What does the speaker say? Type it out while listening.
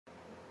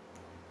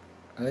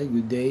Hi,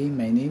 good day.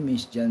 My name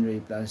is John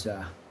Ray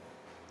Plaza.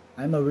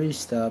 I'm a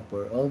barista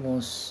for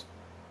almost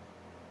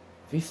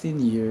 15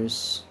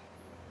 years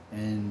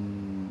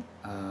and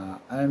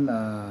I'm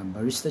a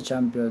barista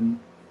champion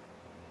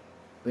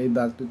way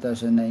back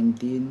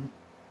 2019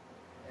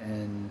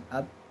 and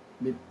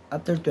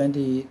after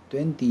 2020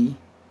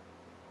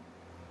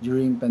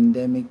 during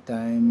pandemic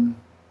time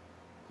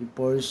we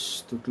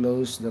forced to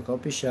close the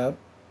coffee shop.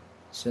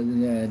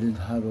 Suddenly I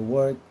didn't have a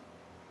work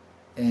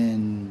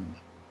and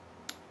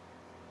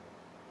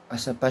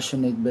as a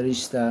passionate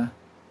barista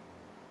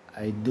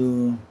I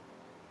do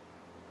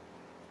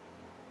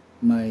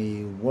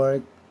my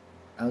work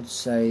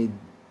outside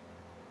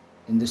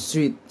in the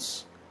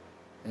streets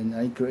and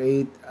I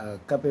create a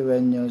Cafe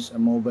Venues, a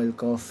mobile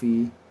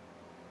coffee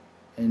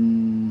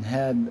and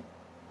have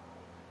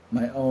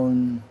my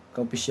own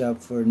coffee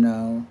shop for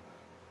now.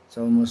 It's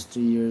almost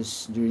 3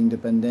 years during the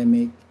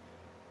pandemic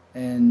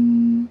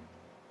and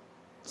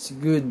it's a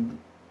good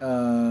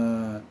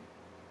uh,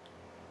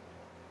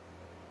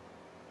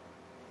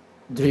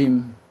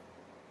 dream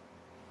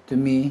to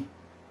me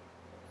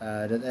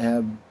that I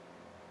have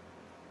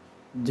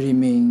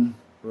dreaming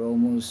for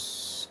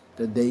almost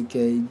a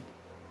decade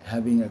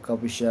having a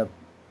coffee shop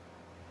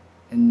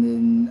and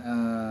then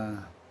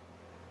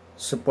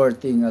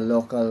supporting a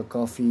local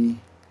coffee,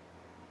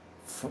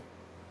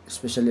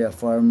 especially a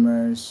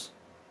farmers,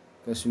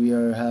 because we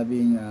are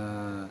having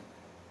a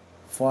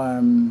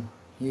farm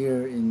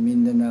here in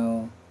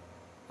Mindanao,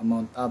 a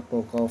Mount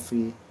Apo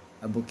coffee,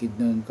 a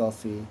Bukidnon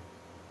coffee,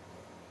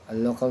 a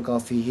local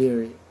coffee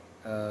here,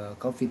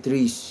 coffee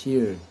trees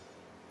here,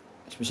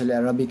 especially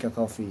Arabica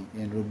coffee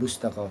and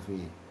Robusta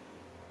coffee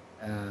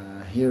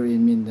here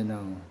in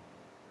Mindanao.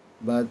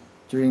 But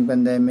during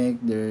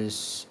pandemic,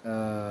 there's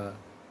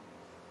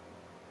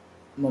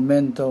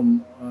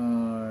momentum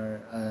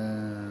or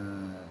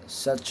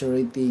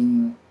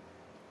saturating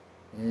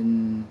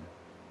in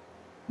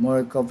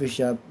more coffee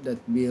shop that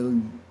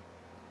build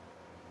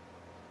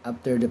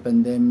after the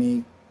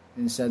pandemic,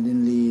 and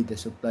suddenly the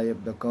supply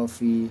of the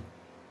coffee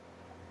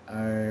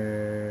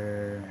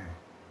are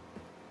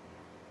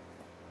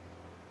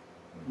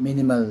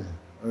minimal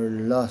or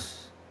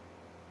loss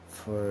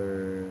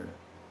for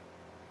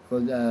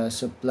called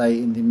supply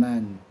and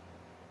demand.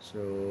 So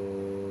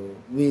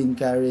we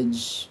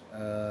encourage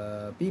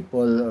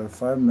people or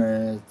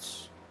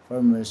farmers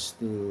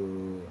to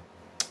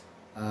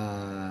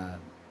uh,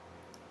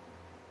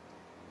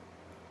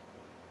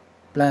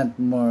 plant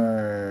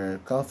more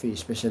coffee,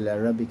 especially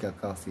Arabica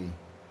coffee,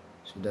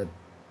 so that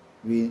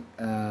we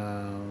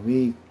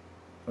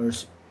or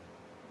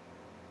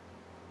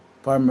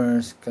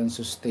farmers can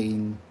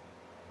sustain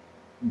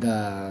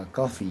the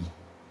coffee,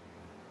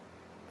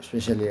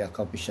 especially a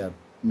coffee shop,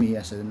 me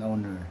as an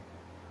owner.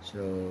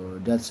 So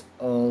that's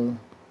all.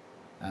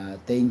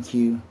 Thank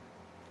you,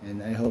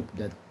 and I hope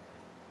that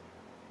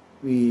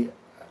we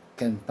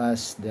can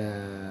pass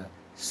the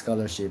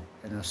scholarship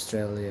in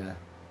Australia.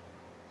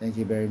 Thank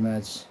you very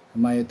much.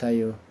 Humayo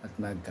tayo at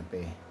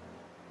magkape.